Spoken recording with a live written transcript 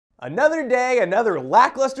Another day, another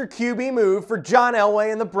lackluster QB move for John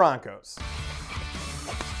Elway and the Broncos.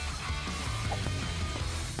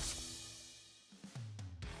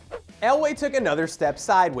 Elway took another step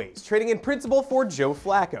sideways, trading in principle for Joe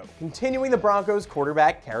Flacco, continuing the Broncos'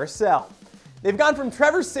 quarterback carousel. They've gone from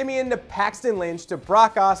Trevor Siemian to Paxton Lynch to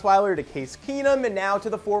Brock Osweiler to Case Keenum and now to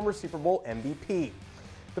the former Super Bowl MVP.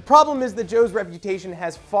 The problem is that Joe's reputation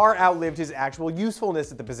has far outlived his actual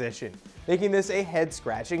usefulness at the position, making this a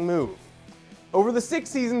head-scratching move. Over the 6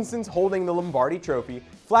 seasons since holding the Lombardi Trophy,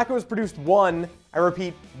 Flacco has produced one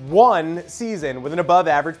season with an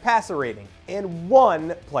above-average passer rating and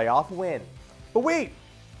one playoff win. But wait,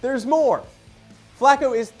 there's more.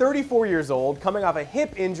 Flacco is 34 years old, coming off a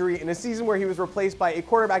hip injury in a season where he was replaced by a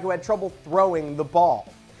quarterback who had trouble throwing the ball.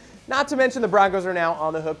 Not to mention the Broncos are now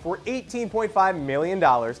on the hook for $18.5 million,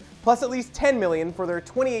 plus at least $10 million for their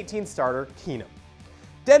 2018 starter, Keenum.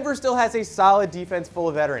 Denver still has a solid defense full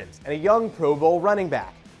of veterans and a young Pro Bowl running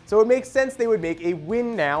back, so it makes sense they would make a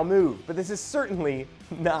win-now move, but this is certainly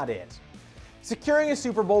not it. Securing a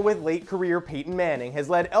Super Bowl with late career Peyton Manning has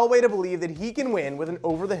led Elway to believe that he can win with an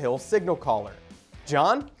over-the-hill signal caller.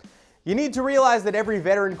 John, you need to realize that every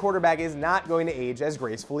veteran quarterback is not going to age as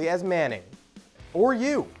gracefully as Manning. Or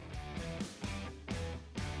you.